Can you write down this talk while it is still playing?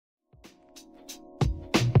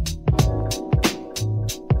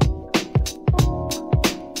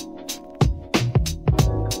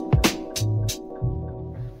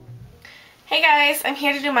guys, I'm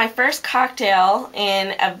here to do my first cocktail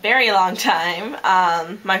in a very long time.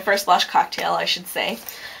 My first LUSH cocktail, I should say.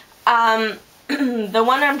 The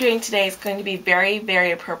one I'm doing today is going to be very, very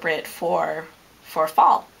appropriate for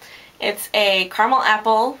fall. It's a caramel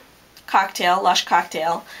apple cocktail, LUSH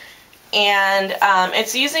cocktail, and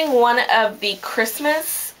it's using one of the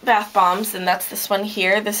Christmas bath bombs, and that's this one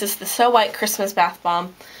here. This is the So White Christmas bath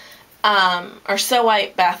bomb, or So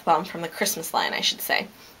White bath bomb from the Christmas line, I should say.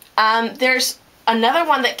 There's another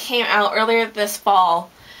one that came out earlier this fall,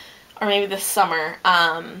 or maybe this summer.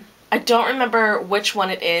 I don't remember which one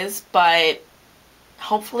it is, but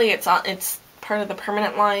hopefully it's part of the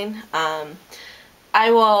permanent line.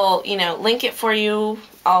 I will, link it for you.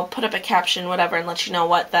 I'll put up a caption, whatever, and let you know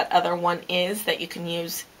what that other one is that you can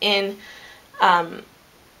use in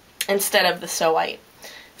instead of the So White.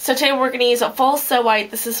 So today we're going to use a full So White.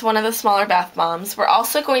 This is one of the smaller bath bombs. We're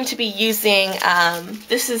also going to be using,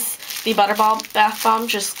 this is the Butterball bath bomb,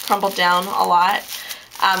 just crumbled down a lot.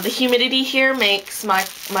 The humidity here makes my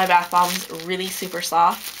bath bombs really super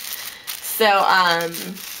soft. So,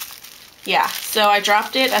 yeah, so I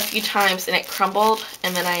dropped it a few times and it crumbled,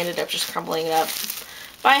 and then I ended up just crumbling it up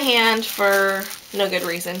by hand for no good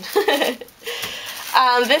reason.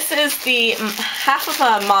 This is the half of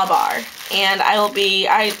a Ma bar, and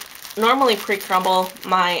I normally pre-crumble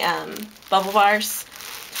my bubble bars.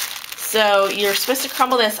 So you're supposed to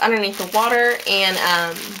crumble this underneath the water, and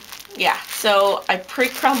yeah, so I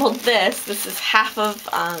pre-crumbled this. This is half of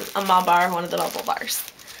a Ma bar, one of the bubble bars.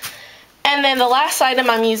 And then the last item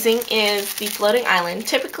I'm using is the floating island.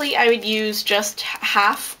 Typically I would use just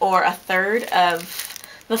half or a third of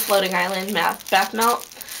the floating island bath melt.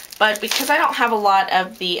 But because I don't have a lot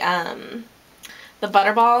of the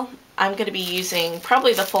Butterball, I'm going to be using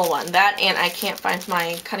probably the full one. That, and I can't find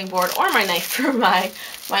my cutting board or my knife for my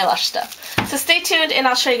LUSH stuff. So stay tuned and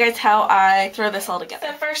I'll show you guys how I throw this all together.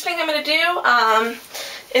 The first thing I'm going to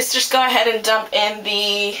do is just go ahead and dump in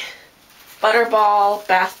the Butterball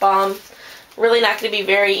bath bomb. Really not going to be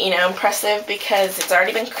very, impressive because it's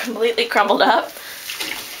already been completely crumbled up.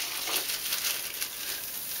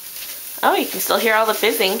 Oh, you can still hear all the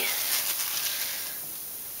fizzing.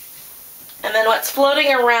 And then what's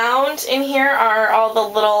floating around in here are all the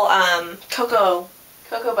little cocoa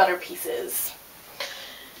butter pieces.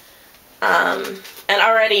 And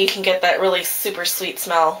already you can get that really super sweet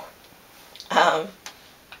smell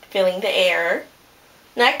filling the air.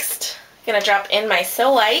 Next, I'm going to drop in my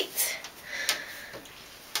So White.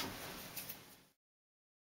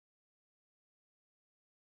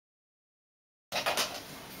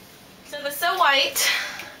 So the So White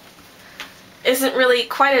isn't really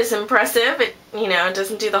quite as impressive. It, it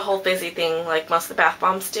doesn't do the whole fizzy thing like most of the bath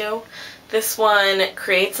bombs do. This one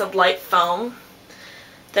creates a light foam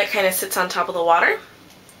that kind of sits on top of the water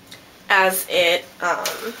as it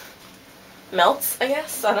melts, I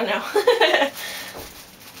guess. I don't know.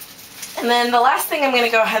 And then the last thing I'm going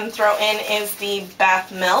to go ahead and throw in is the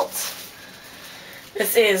bath melt.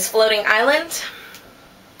 This is Floating Island.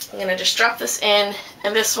 I'm going to just drop this in,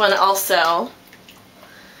 and this one also,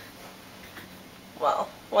 well,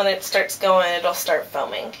 when it starts going, it'll start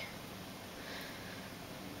foaming.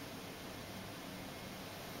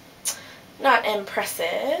 Not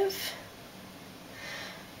impressive.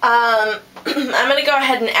 I'm going to go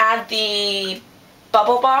ahead and add the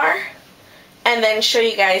bubble bar, and then show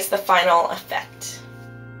you guys the final effect.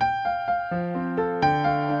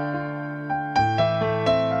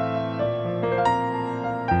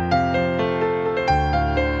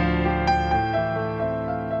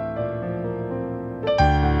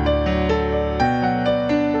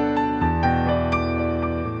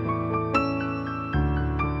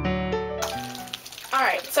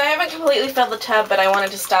 Alright, so I haven't completely filled the tub, but I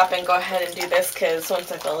wanted to stop and go ahead and do this because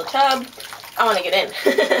once I fill the tub, I want to get in.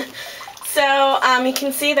 So, you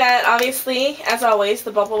can see that, obviously, as always,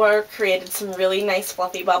 the bubble bar created some really nice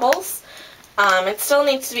fluffy bubbles. It still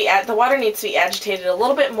needs to be, the water needs to be agitated a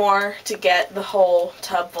little bit more to get the whole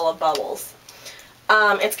tub full of bubbles.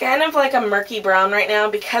 It's kind of like a murky brown right now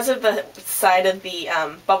because of the side of the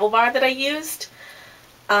bubble bar that I used.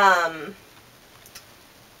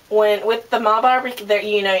 With the Ma bar, there,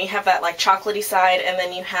 you have that like chocolatey side, and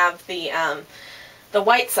then you have the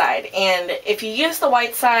white side. And if you use the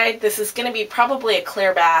white side, this is going to be probably a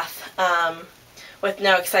clear bath with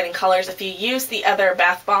no exciting colors. If you use the other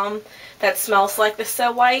bath bomb that smells like the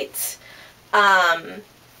So White,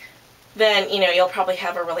 then you'll probably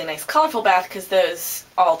have a really nice colorful bath because those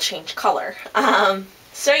all change color.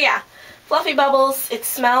 So yeah, fluffy bubbles. It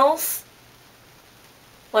smells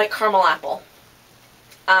like caramel apple.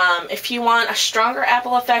 If you want a stronger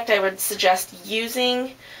apple effect, I would suggest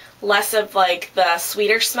using less of like the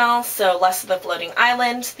sweeter smell, so less of the floating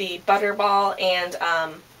island, the butterball, and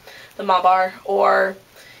the Mabar, or,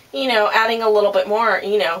 you know, adding a little bit more,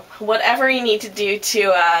 you know, whatever you need to do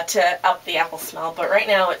to up the apple smell. But right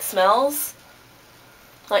now it smells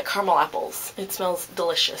like caramel apples. It smells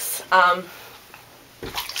delicious.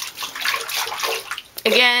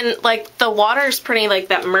 Again, like the water is pretty like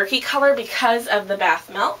that murky color because of the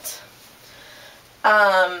bath melt.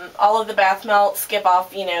 All of the bath melts give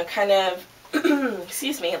off, you know, kind of,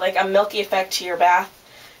 excuse me, like a milky effect to your bath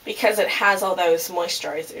because it has all those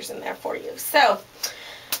moisturizers in there for you. So,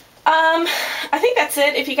 I think that's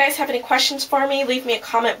it. If you guys have any questions for me, leave me a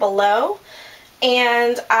comment below,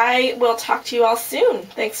 and I will talk to you all soon.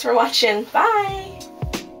 Thanks for watching. Bye!